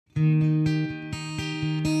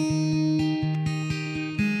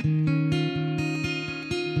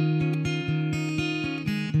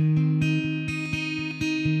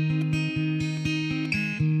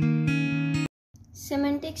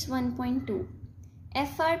1.2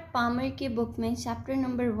 F.R. Palmer के book में chapter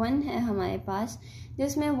number 1 है हमारे पास,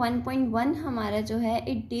 जिसमें 1.1 हमारा जो है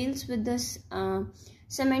it deals with the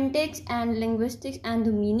semantics and linguistics and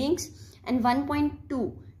the meanings, and 1.2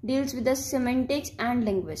 deals with the semantics and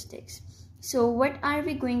linguistics. So what are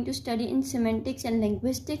we going to study in semantics and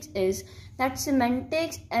linguistics is that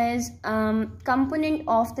semantics is component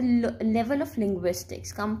of the level of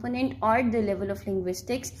linguistics, component or the level of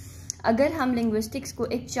linguistics. अगर हम linguistics को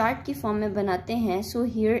एक chart की form में बनाते हैं, so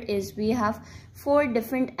here is we have 4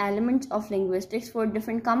 different elements of linguistics, 4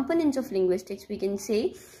 different components of linguistics we can say,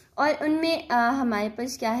 और उनमें हमारे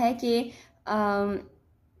पास क्या है कि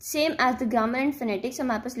same as the grammar and phonetics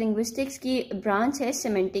हमारे पास लिंग्विस्टिक्स की ब्रांच है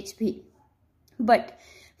सेमेंटिक्स भी, बट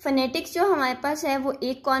फोनेटिक्स जो हमारे पास है वो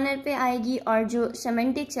एक कॉर्नर पे आएगी और जो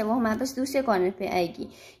सेमेंटिक्स है वो हमारे पास दूसरे कॉर्नर पे आएगी,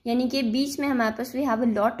 यानी कि बीच में हमारे पास we have a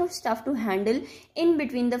lot of stuff to handle in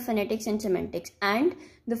between the phonetics and semantics, and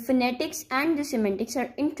the phonetics and the semantics are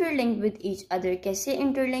interlinked with each other. कैसे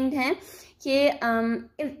इंटरलिंक्ड हैं कि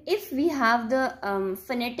if we have the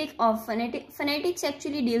phonetics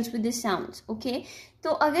actually deals with the sounds, okay? तो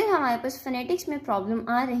अगर हमारे पास phonetics में problem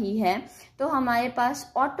आ रही है तो हमारे पास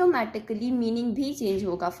ऑटोमेटिकली मीनिंग भी चेंज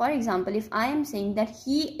होगा. For example, if I am saying that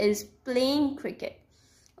he is playing cricket,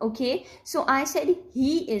 okay, so I said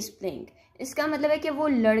he is playing, इसका मतलब है कि वो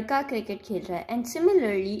लड़का क्रिकेट खेल रहा है. And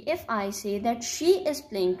similarly if I say that she is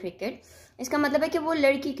playing cricket, इसका मतलब है कि वो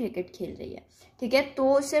लड़की क्रिकेट खेल रही है. ठीक है,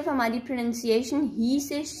 तो सिर्फ हमारी प्रोनाउंसिएशन ही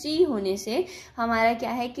से शी होने से हमारा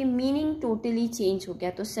क्या है कि मीनिंग टोटली चेंज हो गया.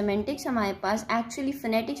 तो सेमेंटिक्स हमारे पास एक्चुअली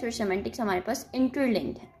फोनेटिक्स और सेमेंटिक्स हमारे पास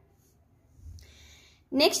इंटरलिंक्ड है.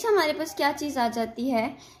 नेक्स्ट हमारे पास क्या चीज़ आ जाती है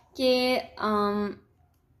कि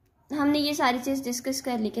हमने ये सारी चीज़ डिस्कस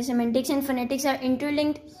कर ली कि semantics and phonetics are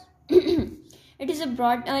interlinked. It is a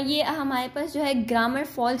broad, ये हमारे पास जो है grammar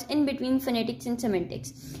falls in between phonetics and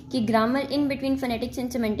semantics, कि grammar in between phonetics and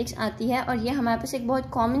semantics आती है, और ये हमारे पास एक बहुत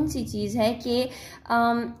कॉमन सी चीज़ है कि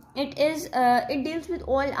it deals with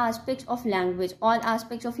all aspects of language, all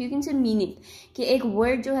aspects of you can say meaning, कि एक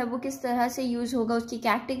वर्ड जो है वो किस तरह से यूज़ होगा, उसकी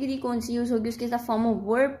कैटेगरी कौन सी यूज़ होगी, उसके साथ फॉर्म ऑफ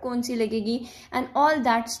वर्ब कौन सी लगेगी, and all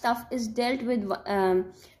that stuff is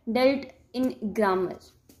dealt in grammar.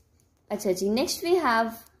 अच्छा जी, next we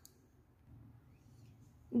have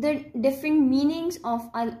the different meanings of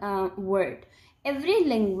a word. Every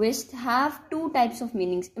linguist have 2 types of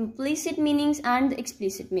meanings, implicit meanings and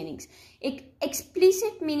explicit meanings.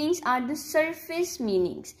 Explicit meanings are the surface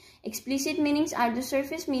meanings. Explicit meanings are the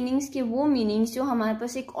surface meanings के वो meanings जो हमारे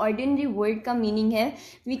पास एक ordinary word का meaning है,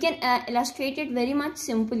 we can illustrate it very much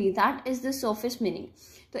simply. That is the surface meaning.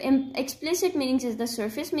 So explicit meanings is the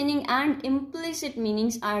surface meaning, and implicit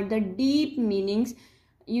meanings are the deep meanings.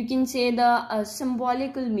 You can say the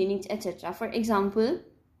symbolical meanings, etc. For example,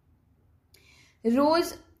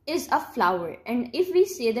 rose is a flower, and if we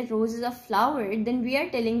say that rose is a flower, then we are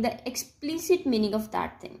telling the explicit meaning of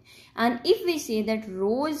that thing. And if we say that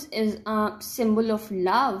rose is a symbol of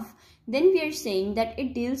love, then we are saying that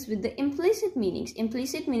it deals with the implicit meanings.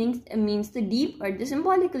 Implicit meanings means the deep or the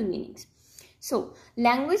symbolical meanings. So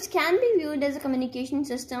language can be viewed as a communication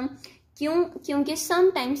system. क्योंकि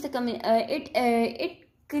sometimes it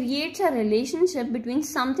creates a relationship between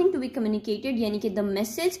something to be communicated, यानी कि the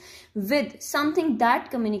message, with something that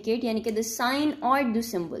communicate, यानी कि the sign or the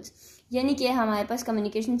symbols. यानी कि हमारे पास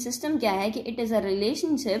communication system क्या है कि it is a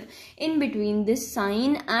relationship in between this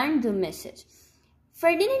sign and the message.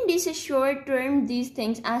 Ferdinand de Saussure termed these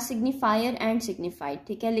things as signifier and signified.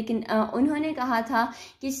 ठीक है, लेकिन उन्होंने कहा था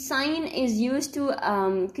कि sign is used to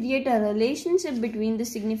create a relationship between the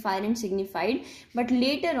signifier and signified, but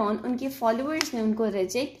later on उनके followers ने उनको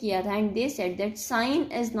reject किया था, and they said that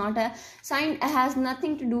sign has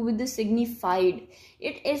nothing to do with the signified.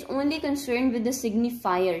 It is only concerned with the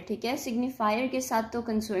signifier. ठीक है, signifier के साथ तो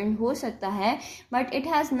concern हो सकता है, but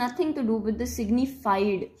it has nothing to do with the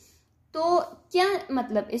signified. तो क्या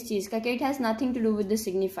मतलब इस चीज़ का कि it has nothing to do with the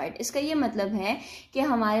signified? इसका ये मतलब है कि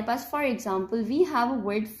हमारे पास for example we have a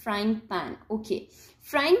word frying pan. Okay,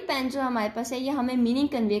 frying pan जो हमारे पास है ये हमें मीनिंग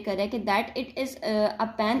कन्वे कर रहा है कि that it is a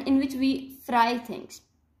pan in which we fry things.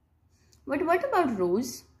 But what about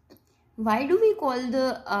rose? Why do we call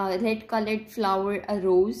the red coloured flower a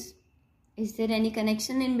rose? Is there any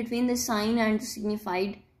connection in between the sign and the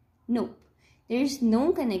signified? No. There is no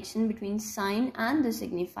connection between sign and the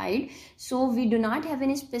signified, so we do not have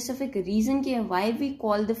any specific reason why we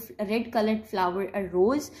call the red colored flower a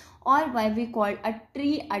rose or why we call a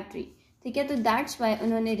tree a tree. ठीक है, तो that's why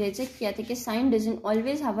उन्होंने reject किया था कि sign doesn't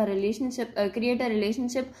always have a relationship, create a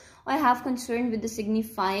relationship or have concern with the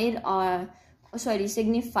signifier sorry,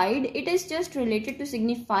 signified, it is just related to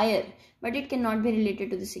signifier, but it cannot be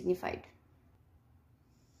related to the signified.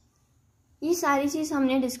 ये सारी चीज़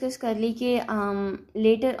हमने discuss कर ली कि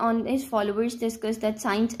later on his followers discuss that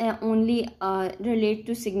science only relate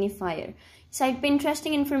to signifier. Side पे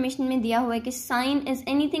interesting information में दिया हुआ है कि sign is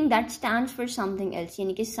anything that stands for something else,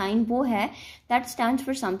 यानी कि साइन वो है that stands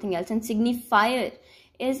for something else, and signifier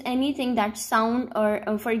is anything that sound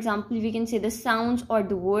or for example we can say the sounds or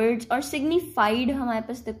the words, or signified हमारे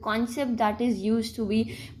पास the concept that is used to be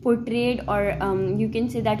portrayed or you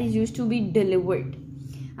can say that is used to be delivered.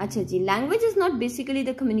 अच्छा जी, language is not basically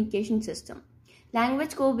the communication system.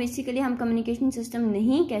 Language को basically हम communication system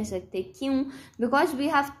नहीं कह सकते. क्यों? Because we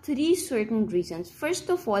have 3 certain reasons.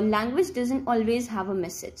 First of all, language doesn't always have a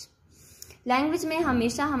message. Language में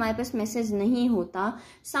हमेशा हमारे पास मैसेज नहीं होता.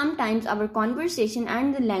 Sometimes our conversation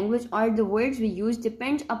and the language और the words we use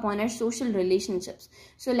depends upon our social relationships.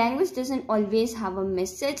 So language doesn't always have a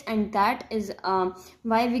message and that is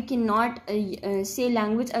why we can not से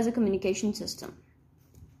language as a communication system.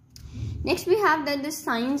 Next we have that the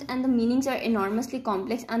signs and the meanings are enormously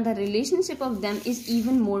complex and the relationship of them is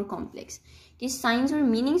even more complex. कि signs और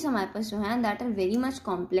meanings हमारे पास जो हैं that are very much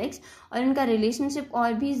complex और इनका relationship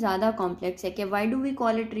और भी ज़्यादा complex है. कि why do we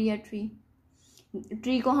call a tree a tree?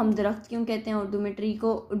 Tree को हम दरख्त क्यों कहते हैं उर्दू में, ट्री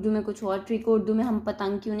को उर्दू में कुछ और, ट्री को उर्दू में हम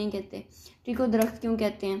पतंग क्यों नहीं कहते, ट्री को दरख्त क्यों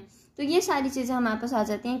कहते हैं. तो ये सारी चीज़ें हमारे पास आ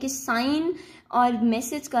जाती हैं कि साइन और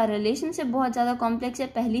मैसेज का रिलेशनशिप बहुत ज़्यादा कॉम्प्लेक्स है,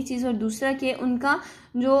 पहली चीज़. और दूसरा कि उनका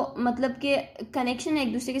जो मतलब कि कनेक्शन है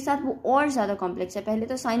एक दूसरे के साथ वो और ज़्यादा कॉम्प्लेक्स है. पहले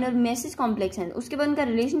तो साइन और मैसेज कॉम्प्लेक्स है, उसके बाद उनका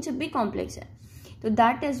रिलेशनशिप भी कॉम्प्लेक्स है. तो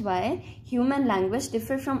that is why human language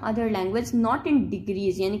differ from other language not in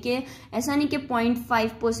degrees, यानी कि ऐसा नहीं कि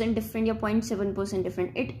 0.5% डिफरेंट या 0.7%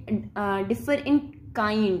 different. It differ in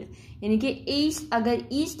kind, यानी कि ईस्ट, अगर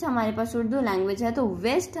ईस्ट हमारे पास उर्दू लैंग्वेज है तो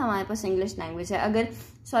वेस्ट हमारे पास इंग्लिश लैंग्वेज है. अगर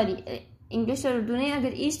सॉरी इंग्लिश और उर्दू नहीं,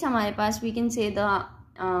 अगर ईस्ट हमारे पास we can say the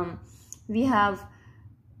we have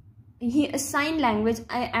sign language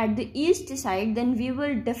at the east side, then we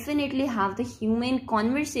will definitely have the human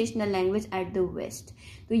conversational language at the west.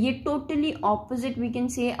 तो ये totally opposite we can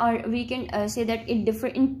say, or we can say that it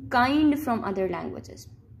differ in kind from other languages.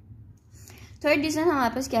 Third reason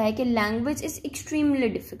हमारे पास क्या है कि language is extremely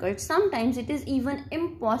difficult. Sometimes it is even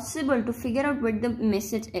impossible to figure out what the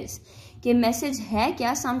message is, कि message है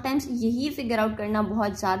क्या. Sometimes यही figure out करना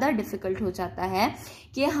बहुत ज़्यादा डिफिकल्ट हो जाता है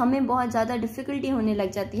कि हमें बहुत ज़्यादा डिफिकल्टी होने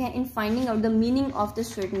लग जाती है in finding out the meaning of the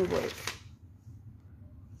certain word.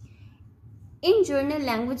 In general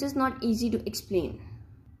language is not easy to explain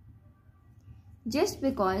just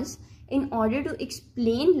because in order to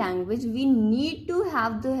explain language we need to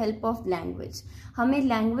have the help of language. हमें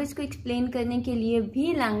language को explain करने के लिए भी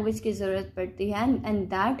language की ज़रूरत पड़ती है, and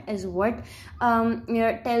that is what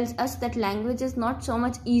tells us that language is not so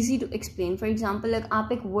much easy to explain. For example, अगर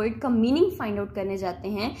आप एक word का meaning find out करने जाते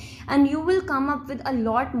हैं and you will come up with a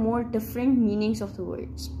lot more different meanings of the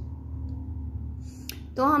words.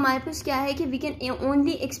 तो हमारे पास क्या है कि we can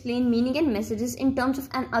only explain meaning and messages in terms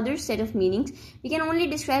of N other set of meanings. We can only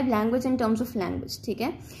describe language in terms of language. ठीक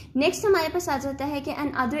है. Next हमारे पास आ जाता है कि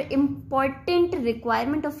N other important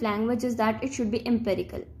requirement of language is that it should be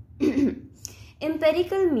empirical.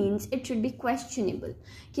 Empirical means it should be questionable,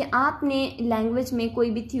 कि आपने language में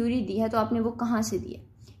कोई भी थ्योरी दी है तो आपने वो कहाँ से दी है,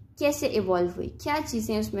 कैसे इवॉल्व हुई, क्या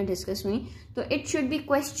चीज़ें उसमें डिस्कस हुई. तो इट शुड बी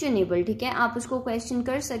क्वेश्चनेबल. ठीक है, आप उसको क्वेश्चन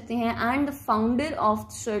कर सकते हैं. And the founder of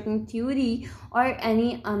certain theory और any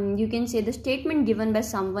you can say the statement given by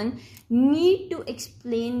someone need to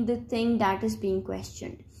explain the thing that is being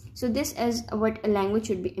questioned. So this is what language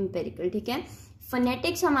should be empirical. ठीक है.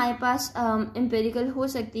 Phonetics हमारे पास empirical हो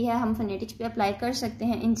सकती है, हम phonetics पे apply कर सकते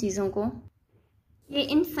हैं इन चीज़ों को. ये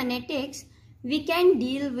इन phonetics we can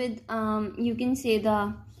deal with you can say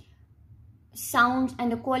the sounds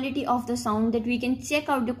and the quality of the sound, that we can check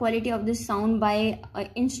out the quality of the sound by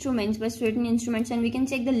instruments, by certain instruments, and we can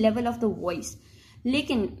check the level of the voice.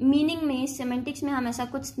 लेकिन meaning में, semantics में हम ऐसा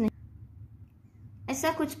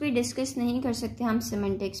कुछ भी discuss नहीं कर सकते हम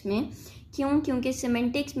सेमेंटिक्स में. क्यों? क्योंकि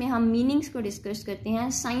सेमेंटिक्स में हम मीनिंग्स को डिस्कस करते हैं,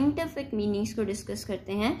 साइंटिफिक मीनिंग्स को डिस्कस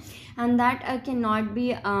करते हैं, and that can not be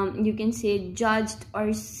you can say judged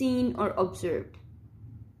और सीन और ऑब्जर्व्ड.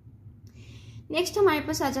 नेक्स्ट हमारे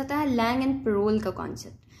पास आ जाता है लैंग एंड पैरोल का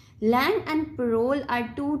concept. Lang and payroll are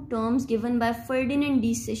to terms given by Ferdinand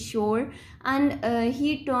de सेशोर, and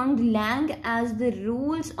he termed Lang as the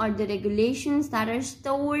rules और the regulations that are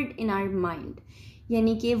stored in our mind.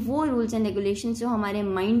 यानी कि वो rules and regulations जो हमारे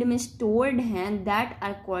mind में stored हैं, that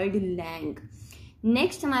are called Lang.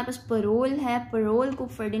 Next हमारे पास parole है. परोल को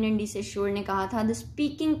फर्डिनेंड डी सेशोर ने कहा था the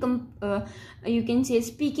speaking you can say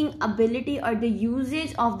speaking ability और the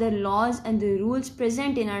usage of the laws and the rules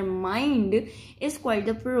present in our mind is called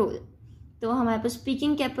the parole. तो हमारे पास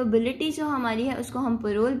speaking capability जो हमारी है उसको हम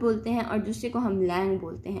परोल बोलते हैं और दूसरे को हम लैंग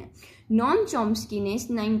बोलते हैं. नॉम चॉम्स्की ने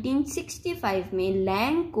 1965 में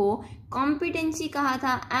लैंग को कॉम्पिटेंसी कहा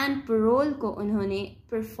था एंड परोल को उन्होंने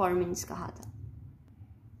परफॉर्मेंस कहा था.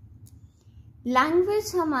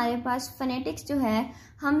 लैंग्वेज हमारे पास फोनेटिक्स जो है,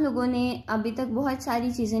 हम लोगों ने अभी तक बहुत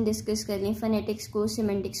सारी चीज़ें डिस्कस कर ली फोनेटिक्स को,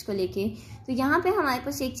 सिमेंटिक्स को लेके. तो यहाँ पे हमारे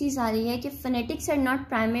पास एक चीज़ आ रही है कि phonetics are not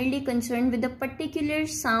primarily concern with a particular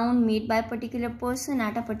sound made by particular person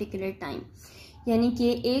at a particular time. यानी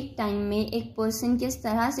कि एक टाइम में एक पर्सन किस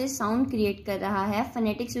तरह से साउंड क्रिएट कर रहा है,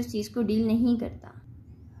 फोनेटिक्स उस चीज़ को डील नहीं करता.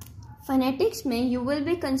 फोनेटिक्स में you will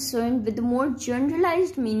be concern with more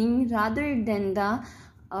generalised meaning rather than the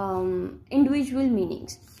individual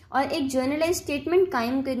meanings. और एक जर्नलाइज स्टेटमेंट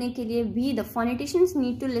कायम करने के लिए भी the फोनेटिशियंस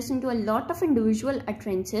need to listen to a lot of individual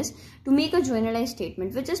utterances to make a generalized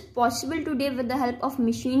statement which is possible today with the help of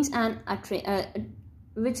machines and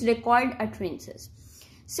which record utterances.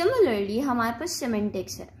 Similarly हमारे पास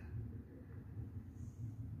semantics है.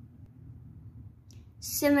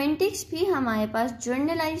 Semantics भी हमारे पास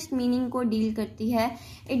generalised meaning को deal करती है.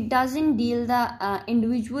 It doesn't deal the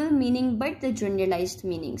individual meaning but the generalised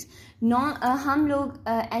meanings. हम लोग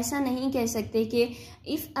ऐसा नहीं कह सकते कि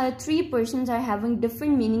if 3 persons are having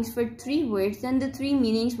different meanings for 3 words then the 3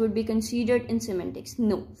 meanings would be considered in semantics.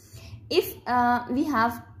 No. If we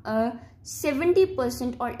have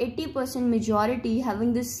 70% or 80% majority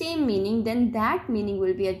having the same meaning, then that meaning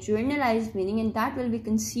will be a generalized meaning and that will be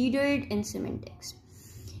considered in semantics.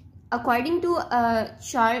 According to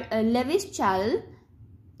Lewis Carroll,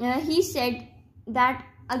 he said that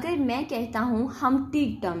अगर मैं कहता हूँ Humpty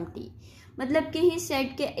Dumpty, मतलब कि he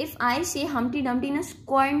said कि if I say Humpty Dumpty in a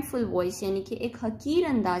scornful voice, यानी कि एक हकीर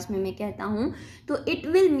अंदाज में मैं कहता हूँ, तो it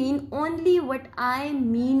will mean only what I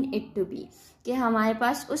mean it to be. कि हमारे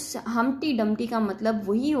पास उस Humpty Dumpty का मतलब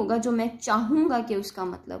वही होगा जो मैं चाहूँगा कि उसका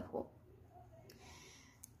मतलब हो.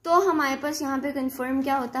 तो हमारे पास यहाँ पे कंफर्म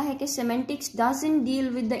क्या होता है कि semantics doesn't deal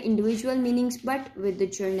with the individual meanings but with the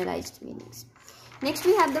generalised meanings. Next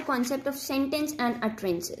we have the concept of sentence and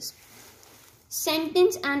utterances.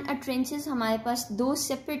 Sentence and utterances हमारे पास 2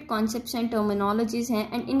 सेपरेट कॉन्सेप्ट्स एंड टर्मिनोलॉजीज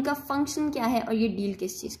हैं एंड इनका फंक्शन क्या है और ये डील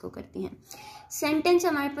किस चीज़ को करती हैं. सेंटेंस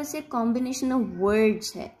हमारे पास एक कॉम्बिनेशन ऑफ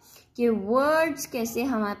वर्ड्स है कि वर्ड्स कैसे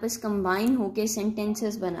हमारे पास कंबाइन होके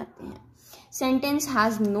सेंटेंसेस बनाते हैं. Sentence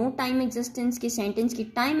has no time existence, कि सेंटेंस की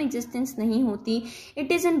टाइम एग्जिस्टेंस नहीं होती.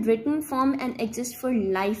 It is in written form and exist for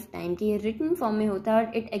life time, कि ये रिटन फॉर्म में होता है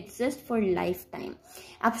और it exist for life time.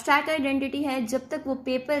 Abstract identity है, जब तक वो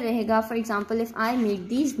पेपर रहेगा. For example if I make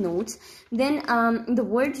these notes then the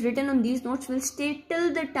words written on these notes will stay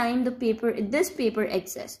till the time this paper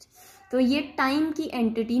exist. तो ये टाइम की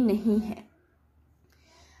entity नहीं है.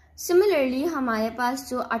 सिमिलरली हमारे पास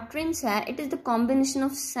जो अटरेंस है, it is the combination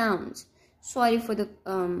of sounds. Sorry for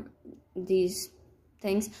these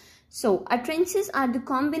things. So utterances are the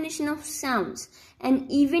combination of sounds. An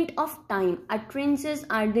event of time. Utterances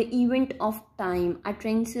are the event of time.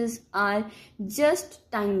 Utterances are just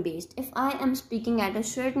time based. If I am speaking at a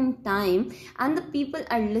certain time and the people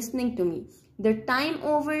are listening to me, the time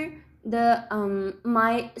over the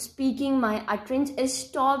my speaking, my utterance is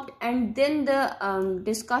stopped and then the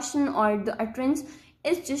discussion or the utterance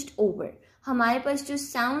is just over. हमारे पास जो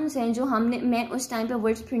sounds हैं जो मैं उस time पे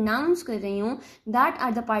words pronounce कर रही हूँ, that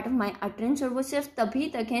are the part of my utterance, और वो सिर्फ तभी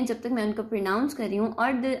तक हैं जब तक मैं उनको प्रोनाउंस कर रही हूँ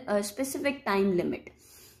और द स्पेसिफिक टाइम लिमिट.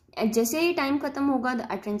 जैसे ही टाइम खत्म होगा the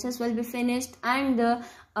utterances will be finished and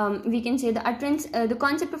we can say the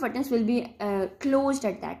concept of utterance will be closed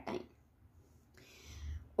at that time.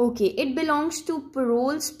 Okay, it belongs to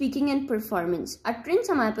parole, speaking and performance. Utterance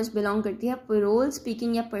हमारे पास belong करती है parole,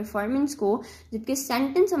 speaking या performance को, जबकि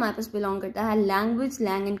sentence हमारे पास belong करता है language,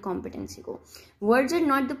 Lang and competency को. Words are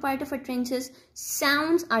not the part of utterances,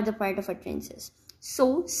 sounds are the part of utterances. So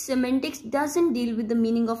semantics doesn't deal with the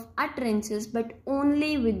meaning of utterances but only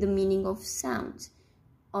with the meaning of sounds,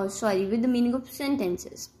 or sorry, with the meaning of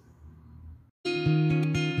sentences.